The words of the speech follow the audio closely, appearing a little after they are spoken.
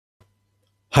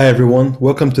Hi everyone,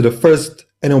 welcome to the first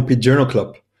NLP Journal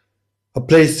Club, a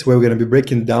place where we're going to be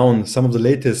breaking down some of the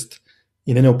latest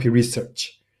in NLP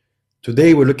research.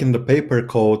 Today we're looking at a paper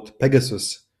called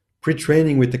PEGASUS,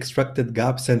 Pre-Training with Extracted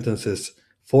Gap Sentences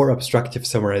for Abstractive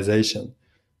Summarization,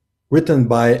 written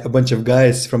by a bunch of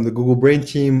guys from the Google Brain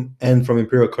team and from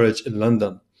Imperial College in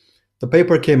London. The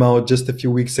paper came out just a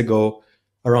few weeks ago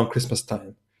around Christmas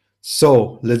time.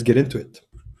 So let's get into it.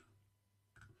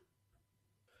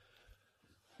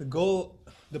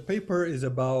 The paper is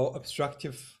about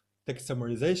abstractive text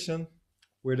summarization,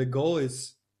 where the goal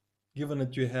is, given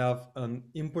that you have an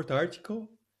input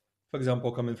article, for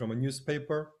example, coming from a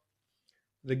newspaper,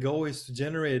 the goal is to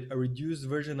generate a reduced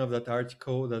version of that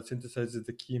article that synthesizes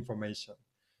the key information.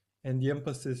 And the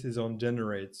emphasis is on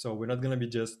generate. So we're not going to be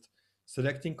just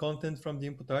selecting content from the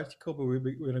input article, but we're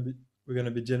going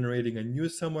to be generating a new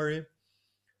summary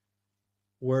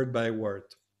word by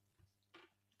word.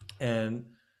 And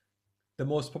the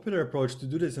most popular approach to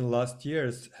do this in the last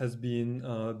years has been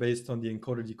based on the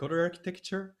encoder-decoder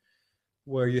architecture,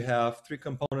 where you have three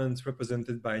components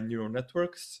represented by neural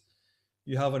networks.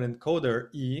 You have an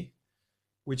encoder, E,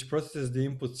 which processes the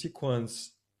input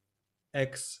sequence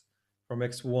X from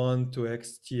X1 to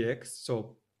XTX.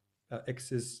 So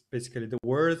X is basically the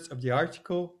words of the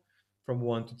article from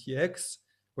 1 to TX,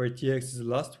 where TX is the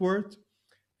last word.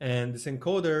 And this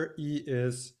encoder, E,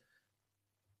 is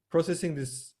processing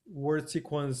this word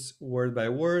sequence word by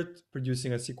word,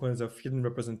 producing a sequence of hidden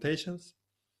representations.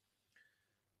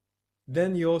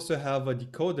 Then you also have a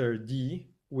decoder, D,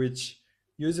 which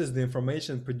uses the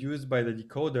information produced by the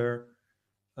decoder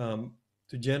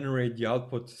to generate the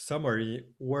output summary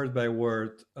word by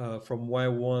word from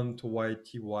Y1 to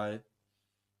YTY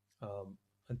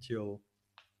until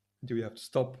we have to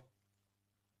stop.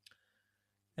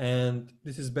 And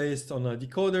this is based on a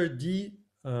decoder D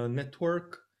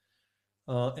network.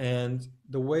 And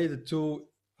the way the two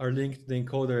are linked to the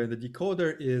encoder and the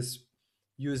decoder is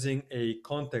using a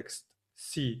context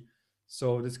C.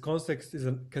 So this context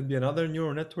can be another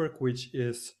neural network which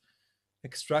is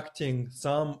extracting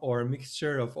some or a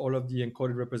mixture of all of the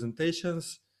encoded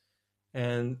representations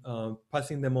and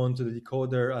passing them on to the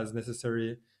decoder as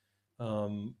necessary,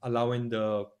 allowing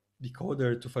the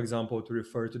decoder to, for example, to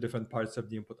refer to different parts of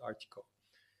the input article.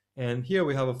 And here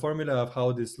we have a formula of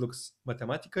how this looks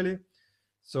mathematically.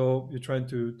 So you're trying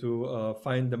to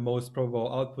find the most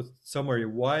probable output summary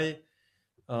Y,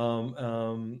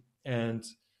 and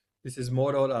this is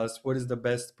modeled as what is the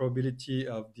best probability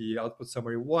of the output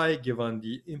summary Y given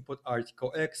the input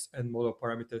article X and model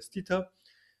parameters theta.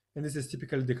 And this is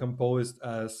typically decomposed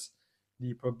as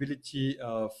the probability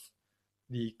of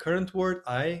the current word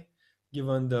I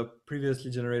given the previously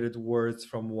generated words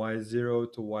from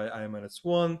Y0 to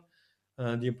YI-1,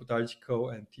 the input article,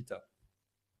 and theta.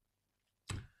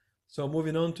 So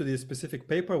moving on to the specific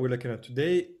paper we're looking at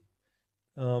today,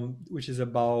 which is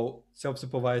about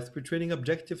self-supervised pre-training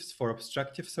objectives for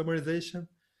abstractive summarization.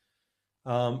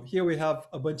 Here we have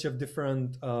a bunch of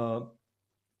different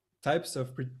types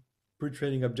of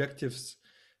pre-training objectives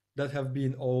that have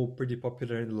been all pretty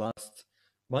popular in the last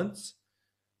months.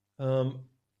 And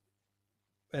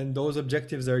those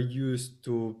objectives are used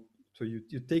so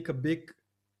you take a big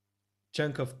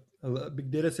chunk of a big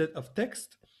data set of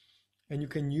text, and you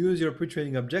can use your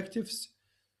pre-training objectives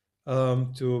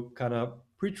to kind of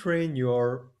pre-train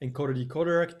your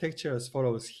encoder-decoder architecture as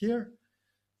follows here,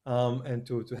 and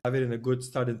to have it in a good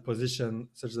starting position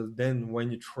such that then when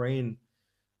you train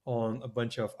on a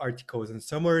bunch of articles and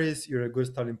summaries, you're a good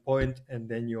starting point, and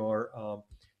then your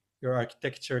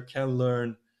architecture can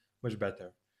learn much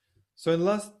better. So in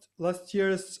last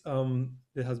years,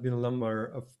 there has been a number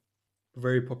of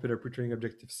very popular pre-training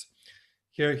objectives.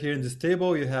 Here in this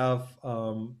table, you have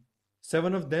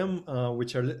 7 of them,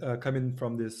 which are coming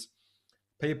from this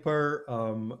paper,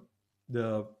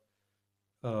 the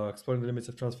Exploring the Limits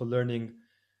of Transfer Learning,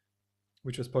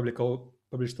 which was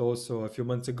published also a few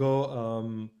months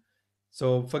ago.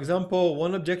 So, for example,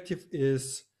 one objective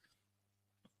is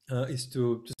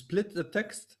to split the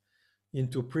text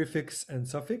into prefix and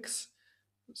suffix.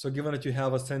 So given that you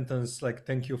have a sentence like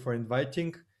 "thank you for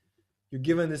inviting," you're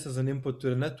given this as an input to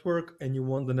the network, and you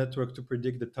want the network to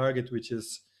predict the target, which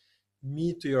is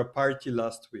 "me to your party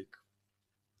last week."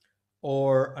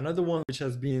 Or another one which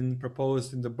has been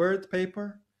proposed in the BERT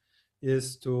paper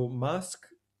is to mask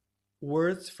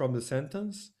words from the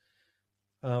sentence.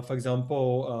 For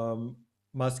example,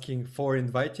 masking "for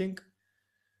inviting,"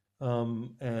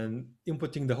 and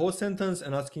inputting the whole sentence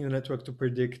and asking the network to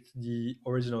predict the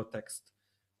original text,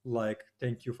 like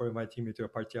 "thank you for inviting me to your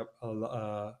party."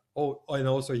 And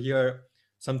also here,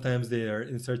 sometimes they are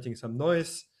inserting some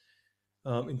noise.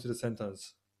 into the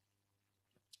sentence.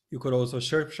 You could also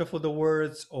shuffle the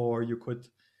words, or you could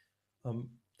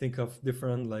think of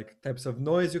different like types of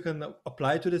noise you can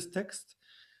apply to this text.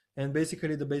 And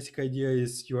basically, the basic idea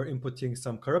is you are inputting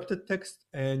some corrupted text,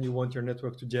 and you want your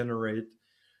network to generate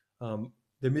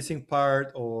the missing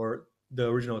part or the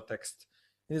original text.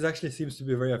 And this actually seems to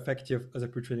be very effective as a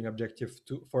pre-training objective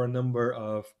for a number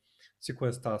of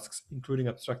sequence tasks, including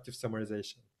abstractive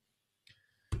summarization.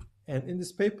 And in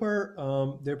this paper,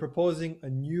 they're proposing a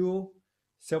new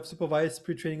self-supervised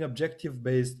pre-training objective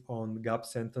based on gap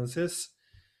sentences.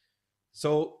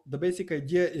 So the basic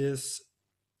idea is,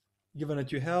 given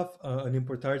that you have an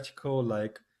import article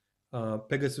like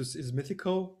Pegasus is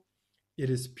mythical, it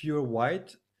is pure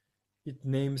white, it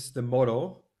names the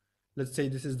model. Let's say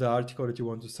this is the article that you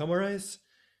want to summarize.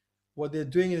 What they're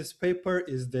doing in this paper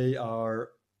is they are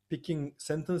picking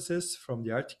sentences from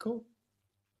the article.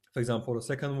 For example, the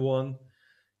second one,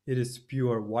 it is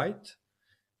pure white.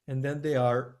 And then they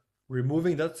are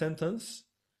removing that sentence.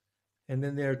 And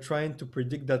then they are trying to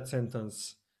predict that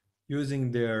sentence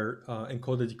using their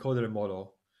encoder-decoder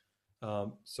model.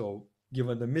 So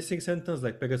given the missing sentence,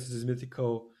 like Pegasus is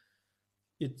mythical,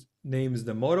 it names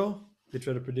the model. They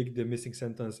try to predict the missing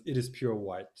sentence. It is pure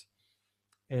white.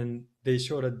 And they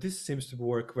show that this seems to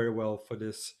work very well for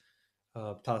this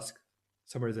task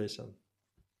summarization.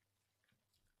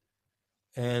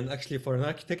 And actually for an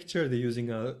architecture, they're using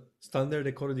a standard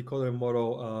encoder-decoder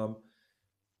model,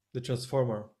 the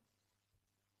transformer.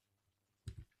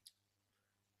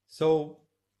 So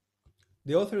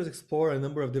the authors explore a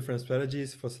number of different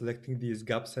strategies for selecting these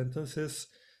gap sentences,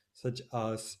 such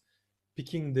as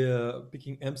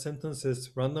picking M sentences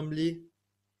randomly.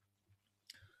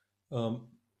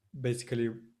 Basically,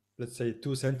 let's say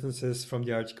 2 sentences from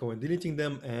the article and deleting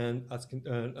them and asking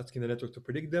the network to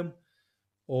predict them,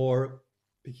 or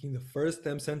picking the first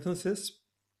M sentences,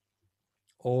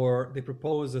 or they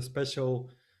propose a special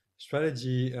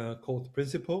strategy called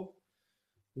principle,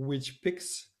 which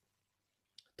picks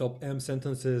top M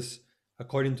sentences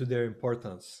according to their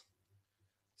importance.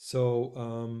 So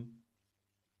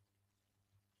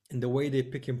and the way they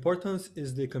pick importance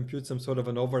is they compute some sort of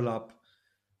an overlap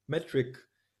metric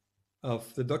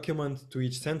of the document to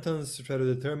each sentence to try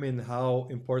to determine how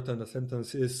important a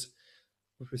sentence is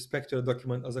with respect to the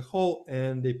document as a whole,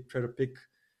 and they try to pick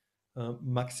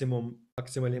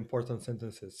maximally important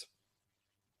sentences.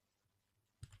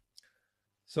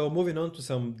 So moving on to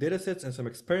some datasets and some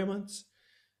experiments.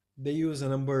 They use a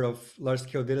number of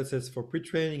large-scale datasets for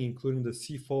pre-training, including the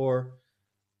C4,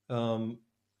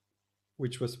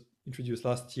 which was introduced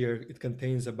last year. It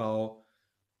contains about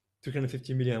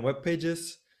 350 million web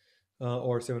pages,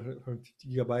 or 750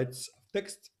 gigabytes of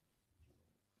text,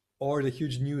 or the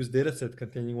huge news dataset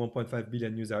containing 1.5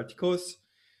 billion news articles.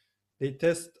 They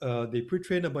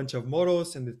pre-train a bunch of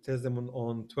models, and they test them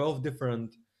on 12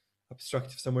 different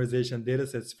abstractive summarization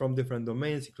datasets from different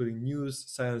domains, including news,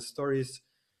 science, stories,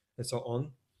 and so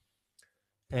on.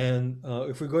 And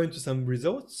if we go into some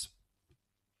results,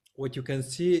 what you can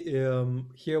see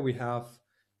here, we have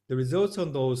the results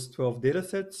on those 12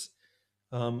 datasets.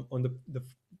 On the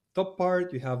top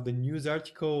part, you have the news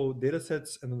article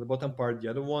datasets, and on the bottom part, the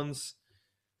other ones.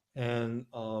 And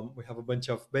we have a bunch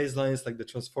of baselines, like the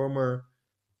transformer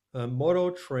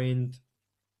model trained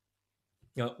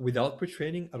without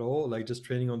pre-training at all, like just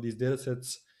training on these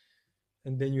datasets.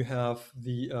 And then you have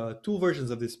the 2 versions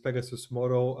of this Pegasus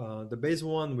model, the base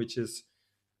one, which is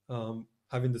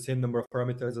having the same number of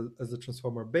parameters as the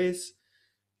transformer base,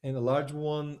 and a large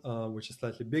one, which is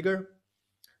slightly bigger.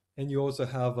 And you also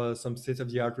have some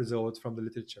state-of-the-art results from the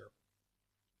literature.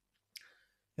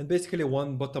 And basically,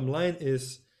 one bottom line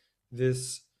is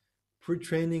this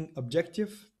pre-training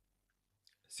objective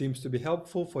seems to be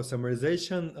helpful for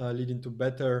summarization, leading to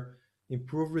better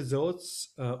improved results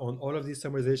on all of these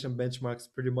summarization benchmarks,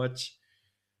 pretty much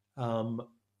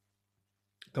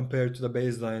compared to the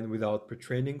baseline without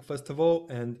pre-training, first of all,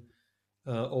 and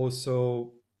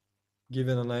also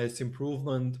given a nice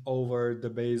improvement over the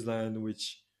baseline,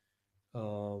 which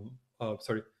so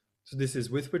this is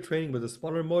with pre-training with a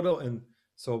smaller model, and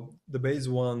so the base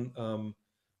one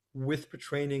with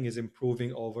pre-training is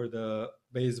improving over the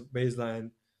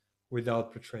baseline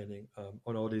without pre-training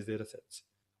on all these data sets,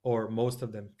 or most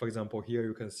of them. For example, here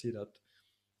you can see that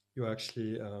you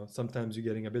actually sometimes you're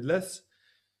getting a bit less,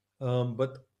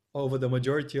 but over the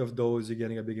majority of those you're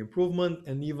getting a big improvement,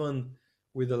 and even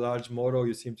with a large model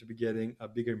you seem to be getting a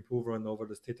bigger improvement over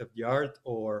the state of the art,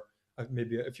 or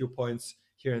maybe a few points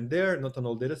here and there, not on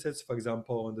all data sets. For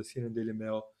example, on the CNN Daily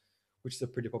Mail, which is a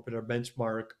pretty popular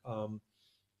benchmark,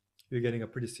 you're getting a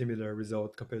pretty similar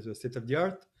result compared to the state of the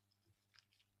art.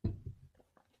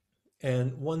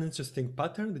 And one interesting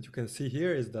pattern that you can see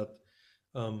here is that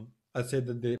I said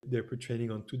that they're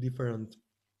pre-training on two different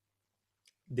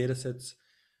data sets.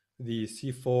 The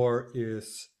C4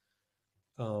 is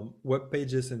web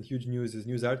pages and huge news is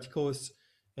news articles.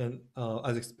 And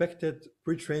as expected,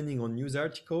 pre-training on news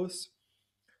articles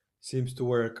seems to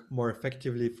work more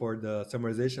effectively for the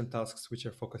summarization tasks, which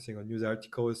are focusing on news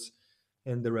articles,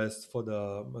 and the rest for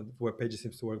the web pages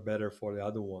seems to work better for the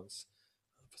other ones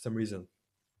for some reason.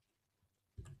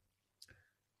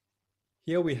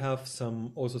 Here we have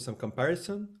also some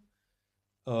comparison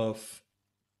of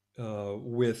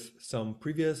with some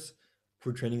previous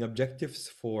pre-training objectives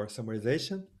for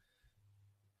summarization.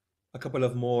 A couple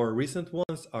of more recent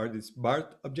ones are this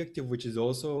BART objective, which is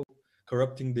also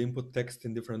corrupting the input text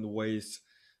in different ways,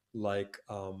 like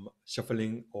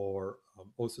shuffling or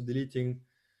also deleting.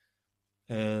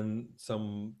 And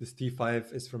this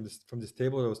T5 is from this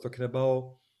table I was talking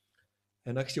about.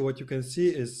 And actually what you can see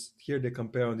is here they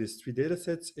compare on these three data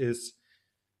sets is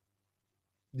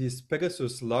this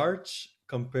PEGASUS large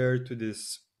compared to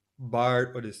this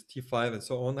BART or this T5 and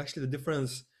so on. Actually, the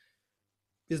difference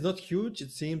is not huge.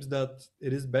 It seems that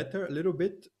it is better a little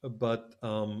bit, but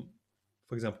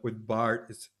for example, with BART,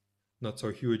 it's not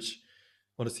so huge.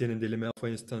 On the CNN Daily Mail, for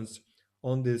instance,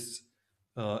 on this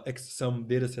XSUM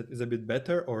dataset is a bit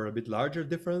better or a bit larger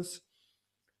difference.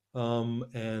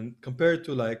 And compared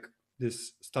to like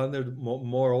this standard,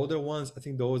 more older ones, I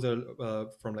think those are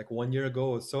from like 1 year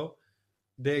ago or so.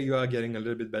 There you are getting a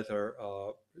little bit better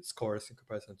scores in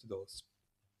comparison to those.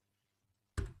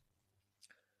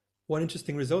 One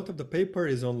interesting result of the paper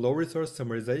is on low resource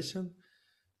summarization,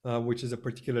 which is a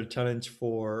particular challenge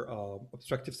for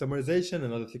abstractive summarization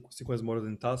and other sequence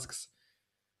modeling tasks.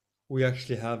 We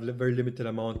actually have a very limited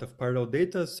amount of parallel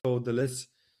data, so the less,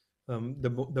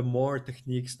 the more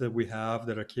techniques that we have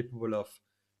that are capable of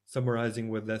summarizing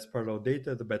with less parallel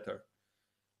data, the better.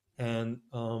 And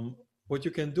what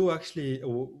you can do actually,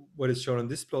 what is shown on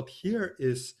this plot here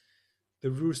is the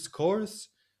root scores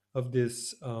of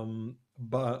this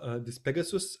this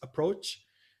PEGASUS approach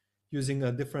using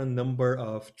a different number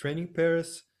of training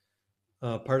pairs,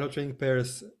 parallel training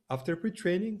pairs after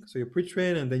pre-training. So you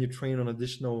pre-train and then you train on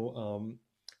additional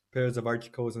pairs of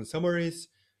articles and summaries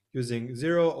using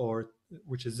 0 or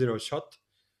which is 0 shot,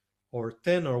 or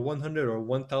 10 or 100 or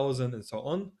 1000 and so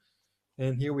on.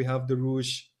 And here we have the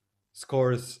Rouge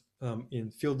scores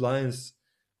in field lines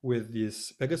with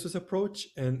this PEGASUS approach,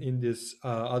 and in these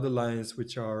other lines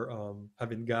which are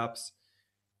having gaps,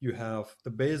 you have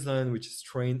the baseline, which is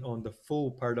trained on the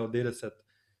full parallel dataset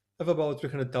of about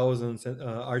 300,000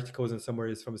 articles and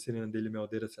summaries from the CNN and Daily Mail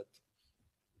dataset.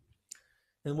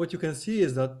 And what you can see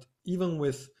is that even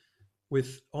with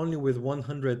only with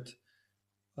 100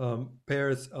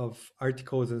 pairs of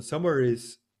articles and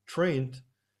summaries trained,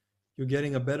 you're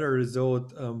getting a better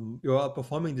result. You're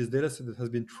outperforming this dataset that has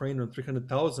been trained on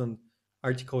 300,000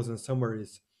 articles and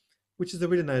summaries, which is a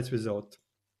really nice result.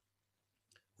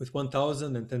 With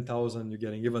 1,000 and 10,000, you're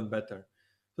getting even better.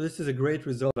 So this is a great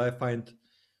result, I find,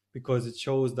 because it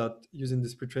shows that using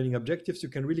these pre-training objectives, you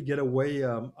can really get away,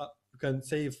 you can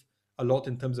save a lot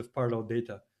in terms of parallel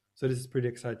data. So this is pretty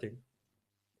exciting.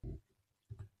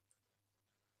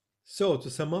 So to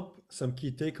sum up, some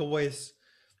key takeaways.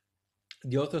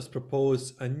 The authors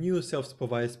propose a new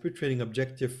self-supervised pre-training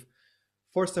objective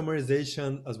for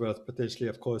summarization, as well as potentially,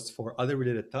 of course, for other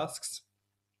related tasks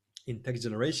in text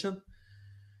generation.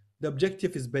 The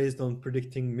objective is based on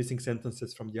predicting missing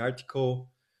sentences from the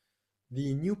article.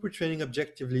 The new pre-training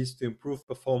objective leads to improved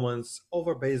performance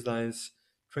over baselines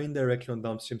trained directly on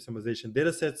downstream summarization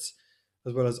datasets,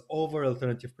 as well as over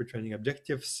alternative pre-training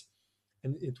objectives.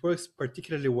 And it works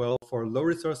particularly well for low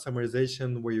resource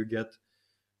summarization, where you get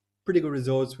pretty good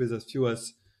results with as few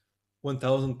as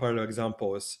 1,000 parallel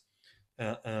examples.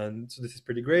 And so this is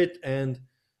pretty great. And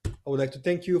I would like to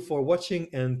thank you for watching,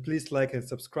 and please like and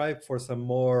subscribe for some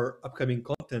more upcoming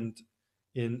content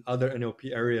in other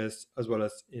NLP areas as well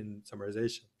as in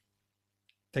summarization.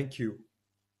 Thank you.